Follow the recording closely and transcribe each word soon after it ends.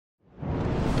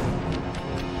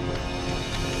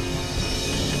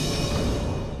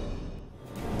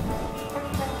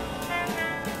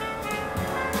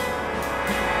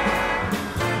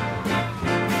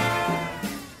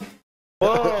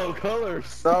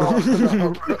colors. No,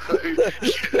 no, bro.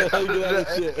 Get out of that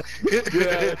shit. Get out of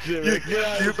that shit, man. Get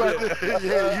out of You that about shit. to,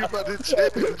 yeah, you about to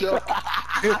chip and jump.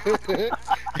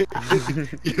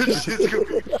 Your shit's gonna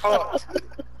be fucked.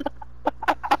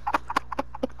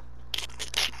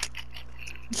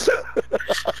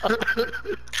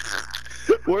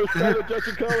 Where's time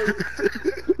adjusting colors?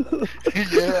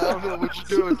 Yeah, I don't know what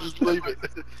you're doing. Just leave it.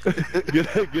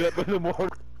 Get up in the morning.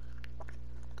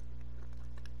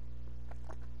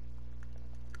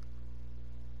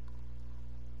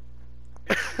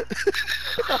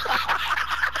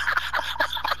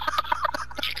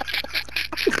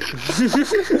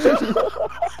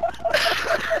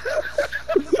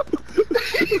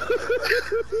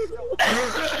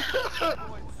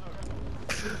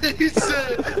 He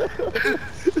said,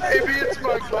 maybe it's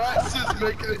my glasses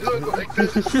making it look like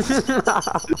this.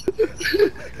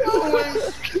 Oh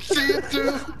wait, see it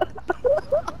too?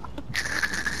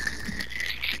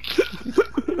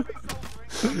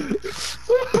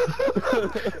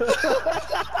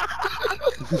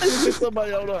 Get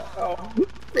somebody on the house.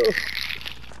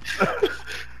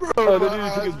 Bro, Oh, my they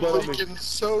need to take his eyes butt on me. leaking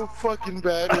so fucking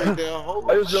bad right now. I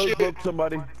Holy just nose shit. broke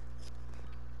somebody.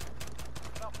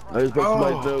 I just broke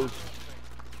somebody's nose.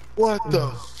 What the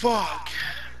fuck?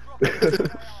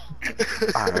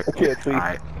 Alright. I can't see.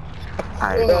 Alright.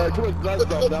 Come on, let's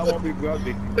go. Now I won't be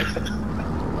grumpy.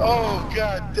 Oh,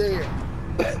 god damn.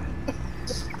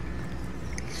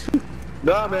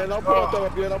 Nah, man, don't put my thumb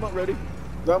up yet. I'm not ready.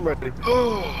 I'm ready. You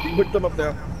Oh. can put them up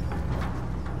now.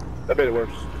 That made it worse.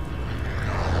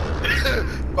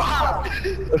 Bob.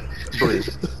 Breathe.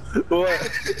 What?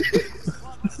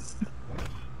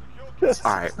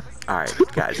 Alright. Alright.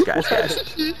 Guys.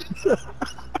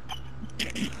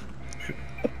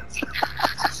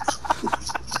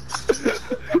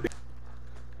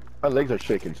 My legs are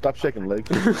shaking. Stop shaking, legs.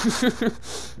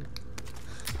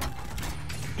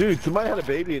 Dude, somebody had a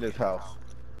baby in his house.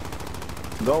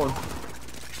 I'm going.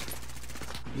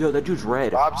 Yo, that dude's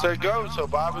red. Bob said go, so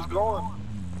Bob is going.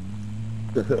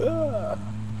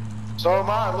 So am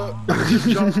I, look. I just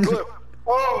jumped the cliff.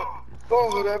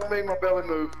 Oh, that made my belly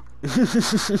move.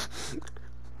 That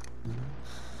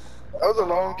was a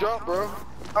long jump, bro.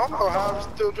 I don't know how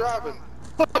I'm still driving.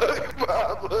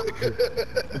 Bob, look.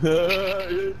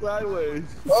 You're sideways.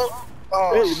 Oh,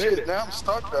 Hey, you made shit, it. now I'm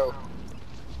stuck though.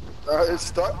 It's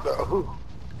stuck though.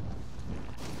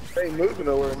 Ain't moving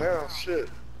nowhere now, shit.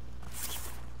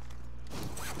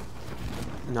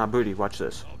 Nah, Booty, watch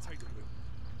this.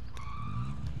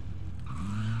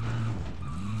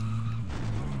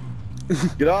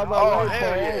 Get off my Oh, way,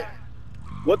 hell Paul. yeah.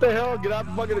 What the hell? Get out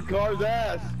the fucking car's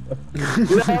ass.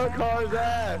 Get out of the car's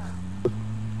ass.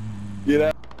 Get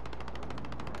out.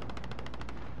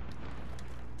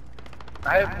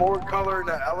 I have more color in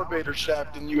that elevator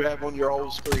shaft than you have on your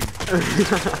whole screen.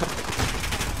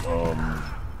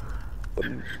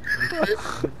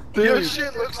 Your Dude.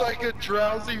 shit looks like a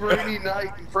drowsy, rainy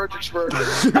night in Fredericksburg.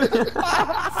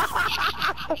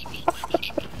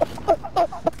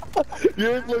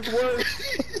 Yours looks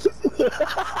worse.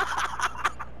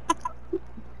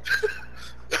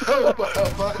 Oh,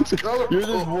 mine's colorful. Yours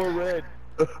is more red.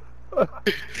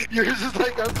 Yours is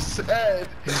like I'm sad.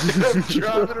 And I'm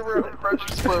driving around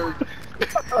Fredericksburg,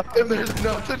 and there's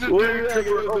nothing to do Where you at?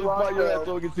 because we're Get on the spot you're at so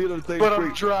lockdown. we can see it on the same But I'm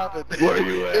screen. driving. Where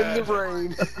you at? In the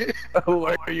rain.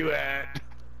 Where are you at?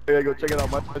 Yeah, go check it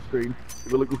out my screen.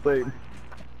 It look the same.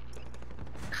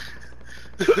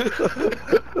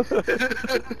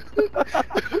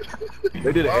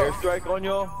 They did an airstrike on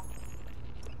y'all?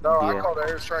 No, I Yeah. called an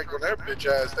airstrike on their bitch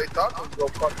ass. They thought they were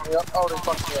gonna fuck me up. Oh, they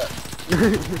fucked me up.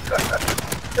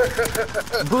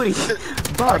 Booty!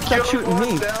 Bob, stop shooting one,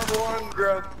 me! down one,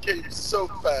 ground came so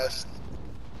fast.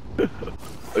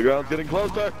 The ground's getting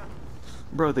closer.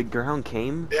 Bro, the ground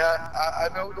came? Yeah, I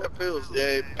know what that feels. Yeah,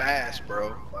 it fast,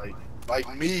 bro.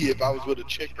 Like me if I was with a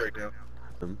chick right now.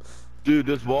 Dude,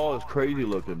 this wall is crazy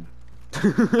looking.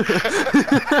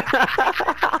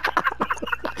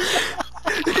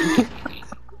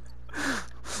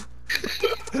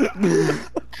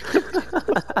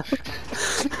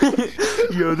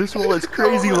 Yo, this wall is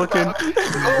crazy looking.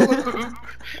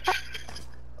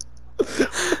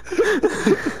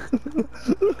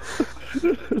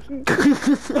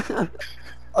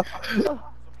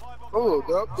 Oh,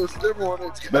 nope, there's a different one.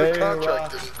 It's got a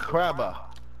contract in it. Crabba.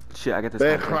 Shit, I got this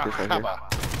contract right here.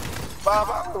 Bob,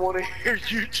 I don't want to hear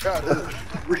you try to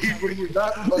read when you're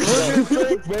not Look supposed at this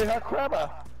thing, Beha Crabba.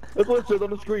 That's what it says on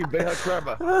the screen, Beha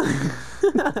Crabba.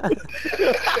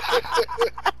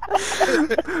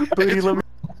 Booty, let me.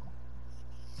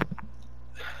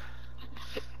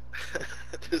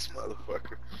 This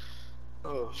motherfucker.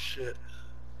 Oh, shit.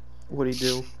 What'd he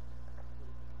do?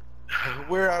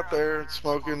 We're out there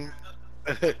smoking,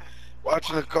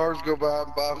 watching the cars go by,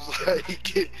 and Bob's like,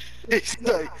 he's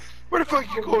like, where the fuck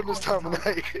you going this time of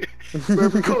night?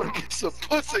 We're going to get some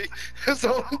pussy. That's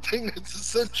the only thing that's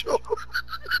essential.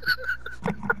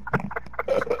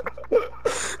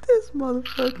 This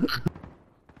motherfucker.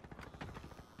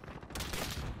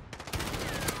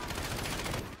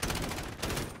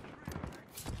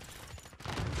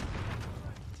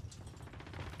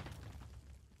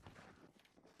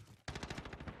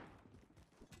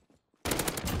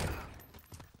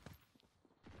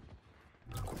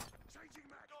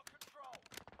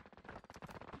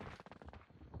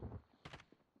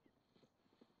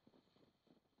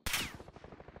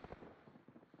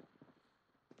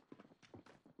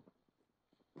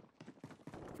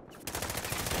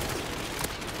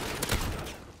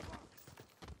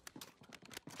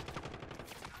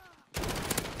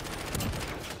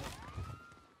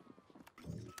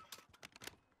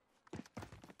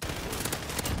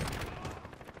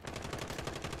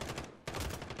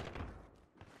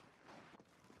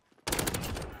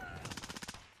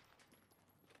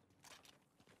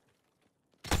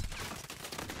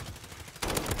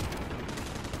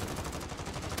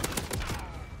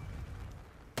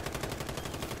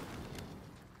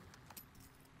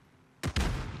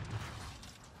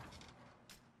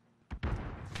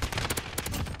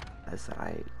 As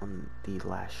on the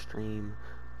last stream,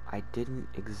 I didn't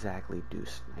exactly do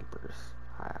snipers.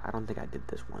 I don't think I did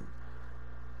this one.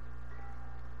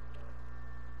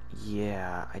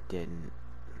 Yeah, I didn't.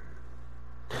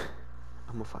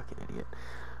 I'm a fucking idiot.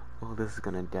 Well, this is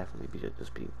gonna definitely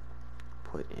just be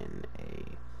put in a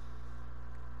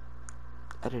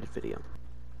edited video.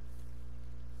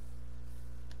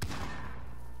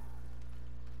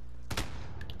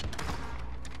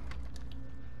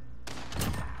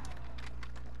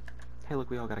 Hey, look,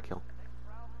 we all got a kill.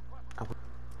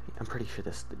 I'm pretty sure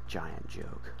this is the giant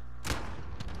joke.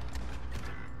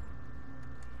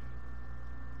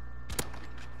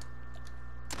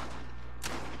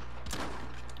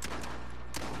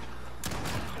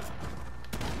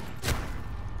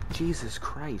 Jesus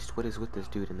Christ, what is with this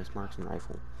dude in this marksman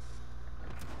rifle?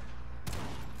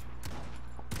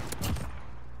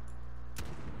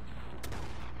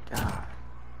 God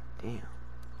damn.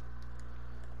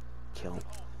 Kill.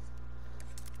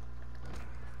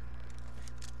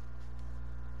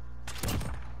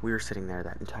 We were sitting there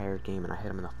that entire game and I hit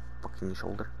him in the fucking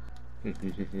shoulder.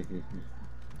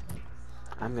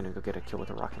 I'm gonna go get a kill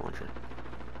with a rocket launcher.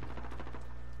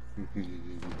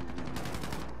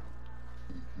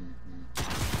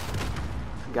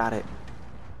 Got it.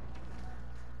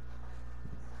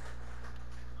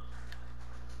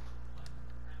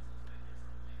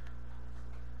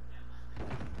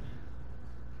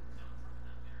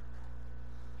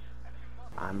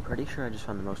 I'm pretty sure I just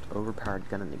found the most overpowered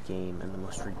gun in the game and the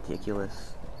most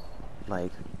ridiculous,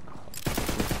 like, what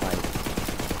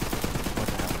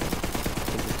the hell?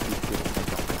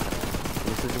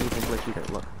 This isn't even glitch either.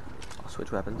 Look, I'll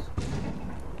switch weapons.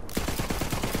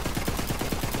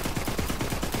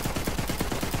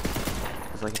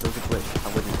 It's like if it was a glitch, I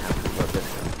wouldn't have to reload this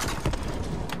gun.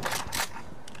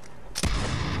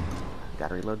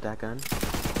 Gotta reload that gun.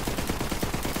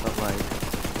 But like,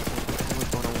 what's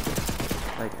going on with this?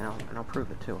 Like, and I'll prove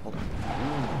it too. Hold on.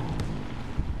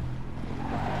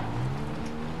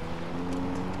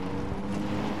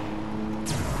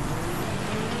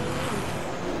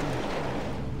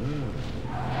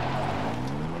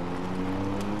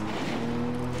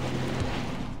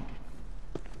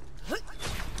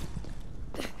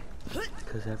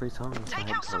 Because every time take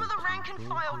out some of the rank and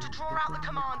file to draw out the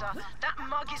commander. That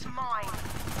mug is mine.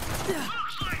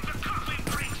 Looks like the coffee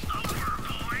breaks over,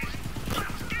 boys.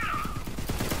 Let's get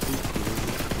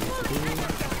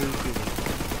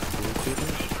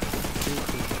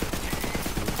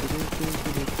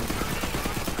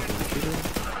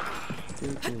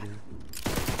him.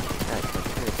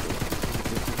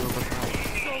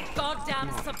 So goddamn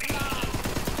supply.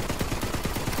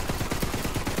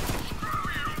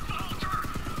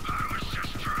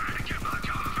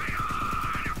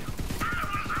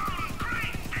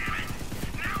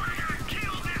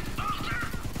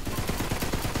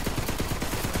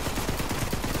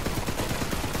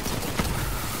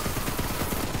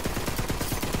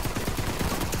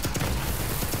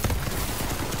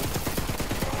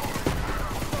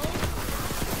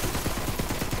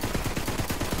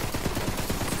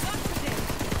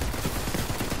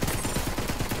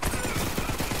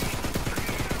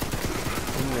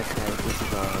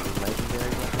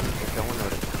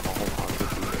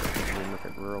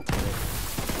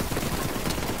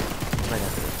 Right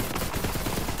after this.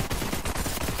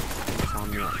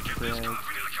 Easter eggs.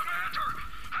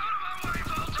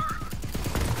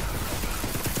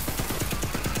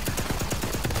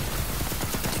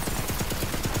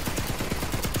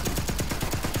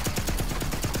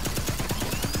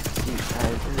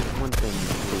 There's one thing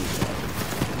Lee said.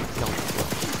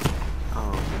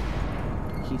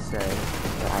 He said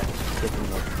that I was picking the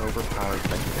most overpowered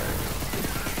legendaries.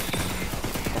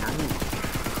 And I'm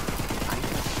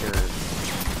not sure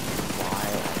why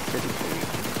I shouldn't be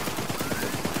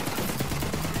this way.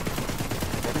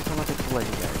 Every time I pick a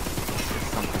legendary,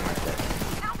 it's something like this.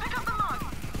 Now pick up the mug.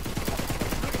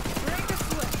 Break a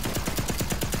switch.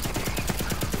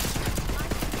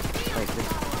 Like this,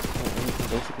 and you can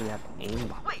basically have aim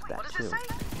with Wait, that what does too. it say?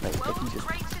 Like if you World's just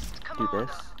greatest do commander.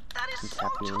 this, That is and so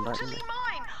tap the aim button, totally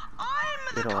mine. I'm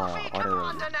the it'll coffee auto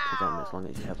commander to them now. as long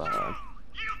as you have God,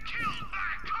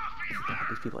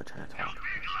 these people are trying to talk.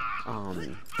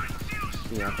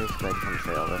 Yeah, basically I just want to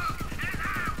say all this.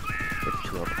 It's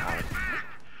too overpowered.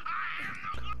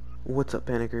 What's up,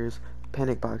 Panickers?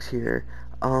 PanicBox here.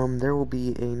 There will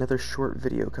be another short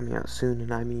video coming out soon,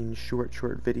 and I mean short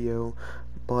video.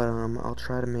 But I'll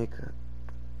try to make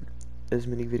as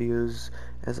many videos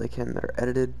as I can that are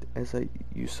edited, as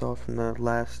you saw from the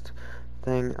last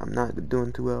thing. I'm not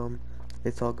doing too well.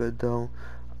 It's all good though.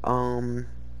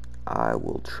 I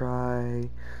will try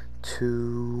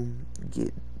to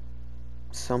get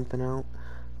something out,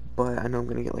 but I know I'm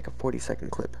gonna get like a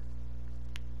 40-second clip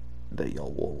that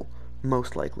y'all will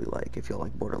most likely like if y'all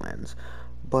like Borderlands.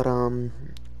 But I'm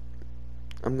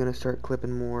gonna start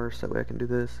clipping more so that way I can do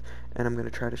this, and I'm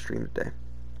gonna try to stream today.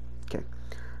 Okay,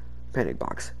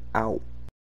 PanicBox out.